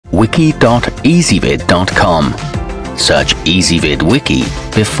wiki.ezvid.com. Search Ezvid Wiki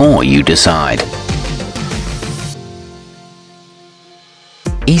before you decide.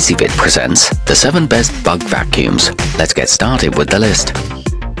 Ezvid presents the 7 best bug vacuums. Let's get started with the list.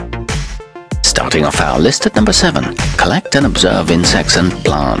 Starting off our list at number 7, collect and observe insects and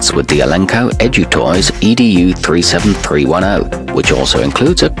plants with the Elenco edu-toys EDU-37310, which also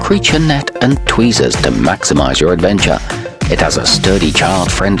includes a creature net and tweezers to maximize your adventure. It has a sturdy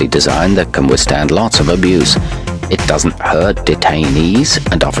child-friendly design that can withstand lots of abuse. It doesn't hurt detainees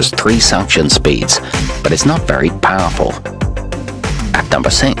and offers 3 suction speeds, but it's not very powerful. At number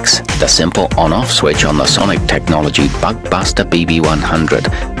 6, the simple on-off switch on the Sonic Technology Bugbuster BB100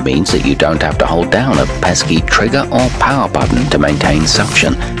 means that you don't have to hold down a pesky trigger or power button to maintain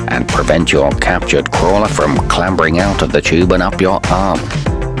suction and prevent your captured crawler from clambering out of the tube and up your arm.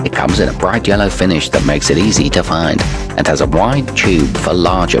 It comes in a bright yellow finish that makes it easy to find and has a wide tube for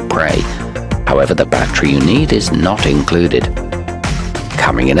larger prey. However, the battery you need is not included.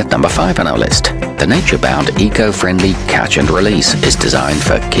 Coming in at number 5 on our list, the nature-bound, eco-friendly catch and release is designed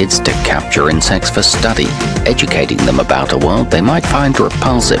for kids to capture insects for study, educating them about a world they might find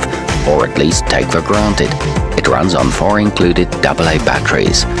repulsive or at least take for granted. It runs on 4 included AA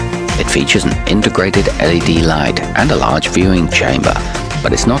batteries. It features an integrated LED light and a large viewing chamber,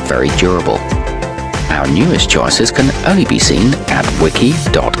 but it's not very durable. Our newest choices can only be seen at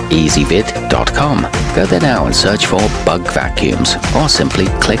wiki.ezvid.com. Go there now and search for bug vacuums, or simply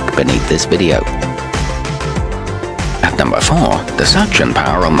click beneath this video. At number 4, the suction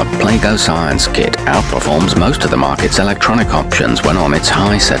power on the Playgo Science Kit outperforms most of the market's electronic options when on its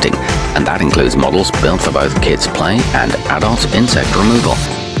high setting, and that includes models built for both kids' play and adults' insect removal.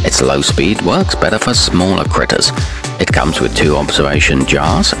 Its low speed works better for smaller critters. It comes with 2 observation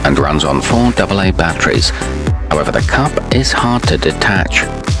jars and runs on 4 AA batteries. However, the cup is hard to detach.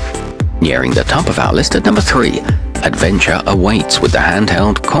 Nearing the top of our list at number 3, adventure awaits with the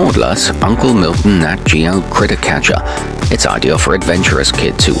handheld cordless Uncle Milton Nat Geo Critter Catcher. It's ideal for adventurous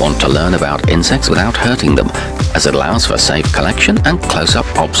kids who want to learn about insects without hurting them, as it allows for safe collection and close-up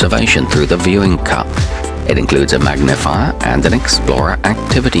observation through the viewing cup. It includes a magnifier and an Explorer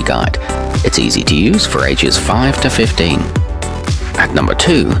activity guide. It's easy to use for ages 5 to 15. At number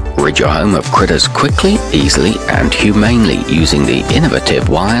 2, rid your home of critters quickly, easily, and humanely using the innovative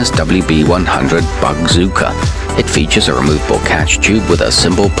Wyers WB100 Bugzooka. It features a removable catch tube with a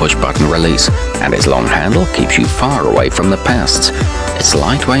simple push-button release, and its long handle keeps you far away from the pests. It's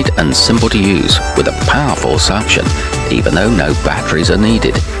lightweight and simple to use, with a powerful suction, even though no batteries are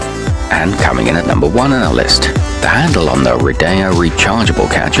needed. And coming in at number 1 on our list, the handle on the redeo rechargeable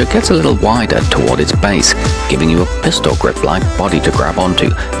catcher gets a little wider toward its base, giving you a pistol grip-like body to grab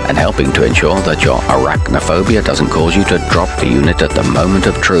onto, and helping to ensure that your arachnophobia doesn't cause you to drop the unit at the moment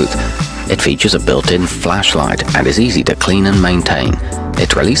of truth. It features a built-in flashlight and is easy to clean and maintain.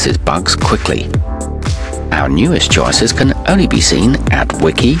 It releases bugs quickly. Our newest choices can only be seen at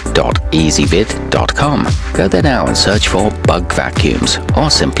wiki.ezvid.com. Go there now and search for bug vacuums, or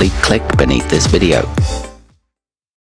simply click beneath this video.